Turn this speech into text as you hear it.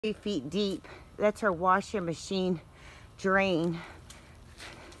feet deep. That's her washing machine drain.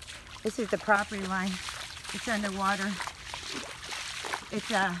 This is the property line. It's underwater. It's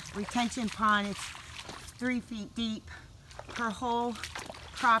a retention pond. It's 3 feet deep. Her whole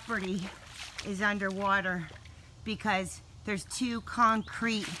property is underwater because there's 2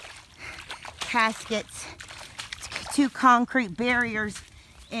 concrete caskets, 2 concrete barriers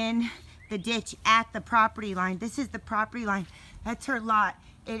in the ditch at the property line. This is the property line. That's her lot.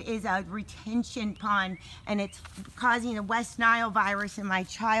 It is a retention pond, and it's causing a West Nile virus in my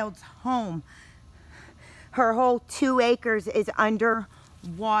child's home. Her whole 2 acres is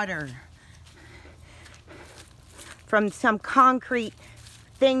underwater from some concrete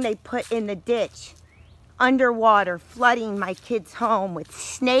thing they put in the ditch. Underwater, flooding my kid's home with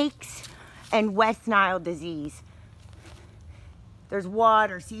snakes and West Nile disease. There's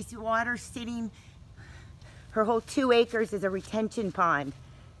water. See water sitting. Her whole 2 acres is a retention pond.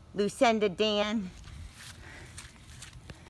 Lucinda Dan,